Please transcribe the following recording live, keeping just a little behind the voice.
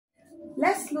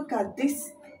Let's look at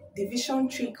this division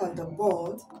trick on the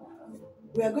board.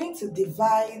 We are going to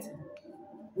divide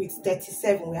with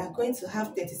 37. We are going to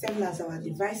have 37 as our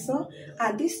divisor,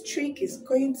 and this trick is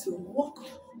going to work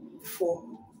for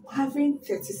having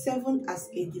 37 as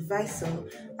a divisor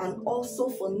and also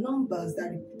for numbers that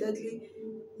repeatedly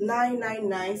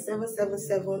 999,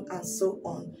 777 and so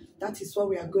on. That is what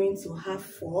we are going to have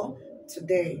for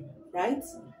today, right?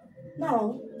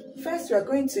 Now, first we are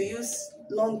going to use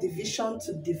long division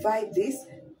to divide this,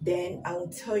 then I will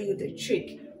tell you the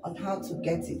trick on how to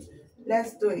get it.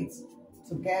 Let's do it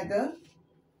together.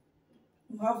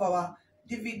 We have our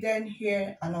dividend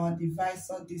here and our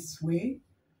divisor this way.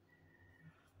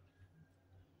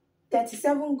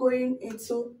 37 going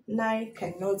into 9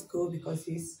 cannot go because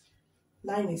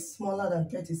 9 is smaller than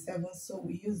 37, so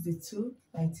we use the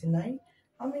 299.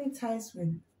 How many times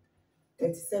will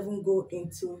 37 go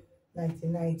into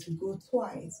 99? To go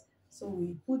twice. So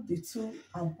we put the 2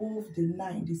 above the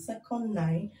 9, the second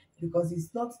 9, because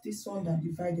it's not this one that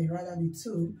divided, rather the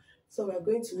 2. So we're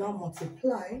going to now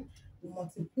multiply. We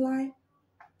multiply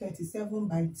 37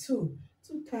 by 2.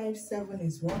 2 times 7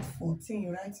 is what? 14.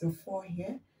 You write your 4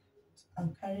 here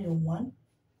and carry your 1.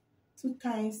 2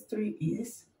 times 3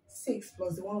 is 6,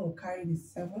 plus the 1 will carry the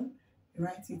 7. You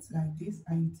write it like this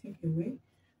and you take away.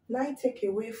 9 take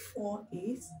away 4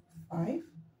 is 5.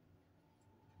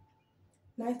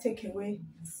 9 take away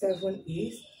 7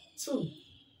 is 2.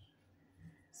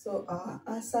 So our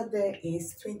answer there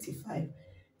is 25.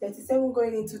 37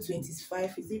 going into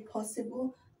 25, is it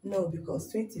possible? No, because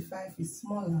 25 is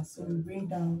smaller, so we bring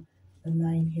down the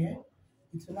 9 here.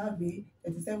 It will now be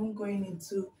 37 going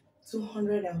into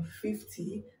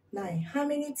 259. How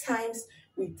many times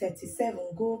will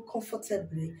 37 go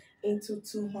comfortably into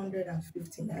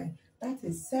 259? That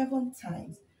is 7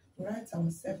 times. We write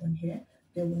our 7 here,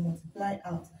 then we multiply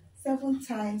out. 7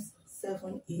 times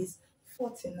 7 is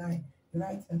 49. You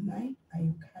write your 9 and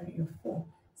you carry your 4.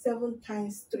 7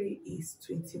 times 3 is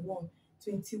 21.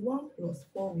 21 plus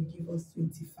 4 will give us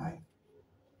 25.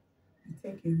 You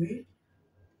take away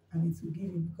and it will give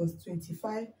you, because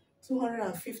 25,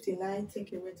 259,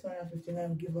 take away 259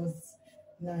 will give us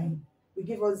 9. Will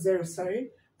give us 0,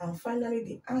 sorry. And finally,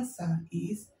 the answer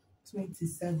is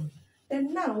 27.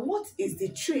 Then now, what is the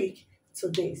trick to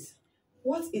this?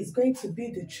 What is going to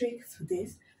be the trick to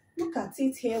this? Look at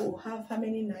it here. We'll have how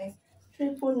many 9s?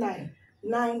 999,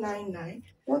 999.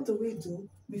 What do?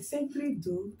 We simply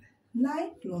do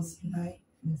 9 plus 9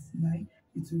 plus 9.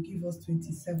 It will give us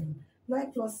 27.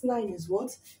 9 plus 9 is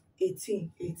what?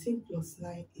 18. 18 plus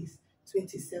 9 is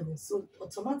 27. So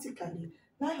automatically,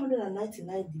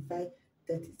 999 divide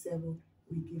 37 will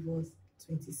give us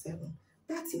 27.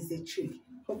 That is the trick.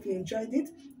 Hope you enjoyed it.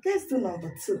 Let's do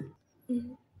number 2.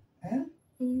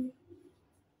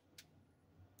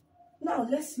 Now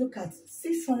let's look at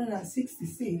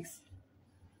 666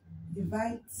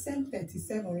 divide same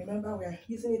 37. Remember, we are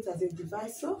using it as a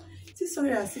divisor.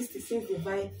 666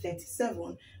 divide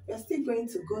 37. We are still going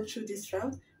to go through this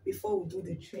route before we do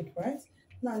the trick, right?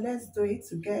 Now let's do it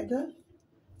together.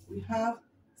 We have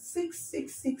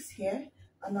 666 here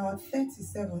and our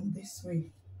 37 this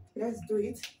way. Let's do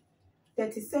it.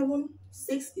 37,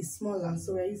 6 is smaller,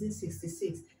 so we're using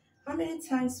 66. How many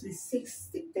times will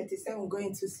 37 go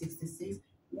into 66?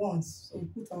 Once. So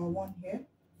we put our 1 here.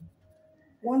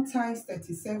 1 times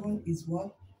 37 is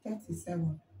what?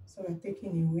 37. So we're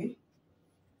taking away.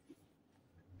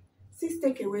 6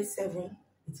 take away 7,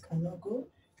 it cannot go.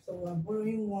 So we're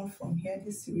borrowing 1 from here.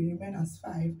 This will remain as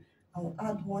 5. And we'll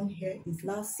add 1 here, is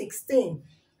now 16.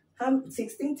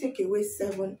 16 take away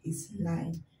 7 is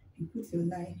 9. You put your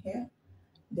 9 here.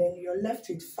 Then you're left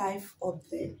with 5 up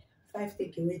there. 5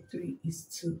 take away 3 is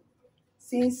 2.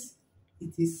 Since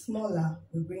it is smaller,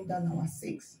 we bring down our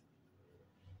 6.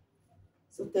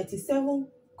 So 37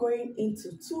 going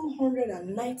into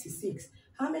 296.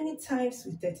 How many times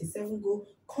will 37 go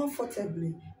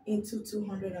comfortably into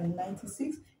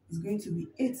 296? It's going to be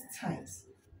 8 times.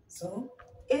 So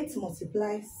 8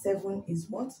 multiplied 7 is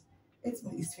what? 8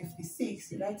 is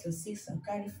 56. You write your 6 and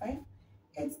carry 5.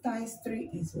 8 times 3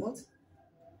 is what?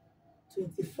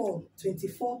 24.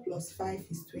 24 plus 5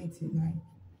 is 29.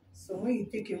 So when you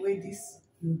take away this,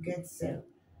 you get 0.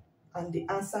 And the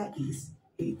answer is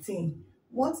 18.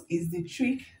 What is the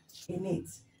trick in it?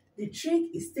 The trick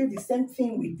is still the same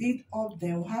thing we did up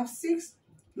there. We'll have 6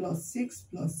 plus 6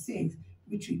 plus 6,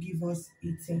 which will give us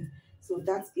 18. So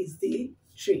that is the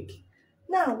trick.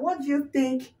 Now, what do you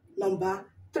think number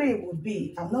 3 would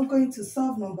be? I'm not going to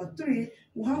solve number 3.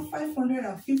 We'll have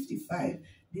 555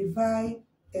 divide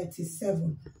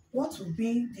 37. What will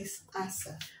be this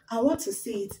answer? I want to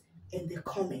see it in the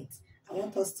comments. I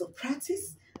want us to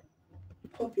practice.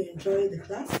 Hope you enjoy the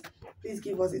class. Please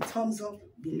give us a thumbs up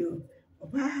below.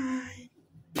 Bye-bye.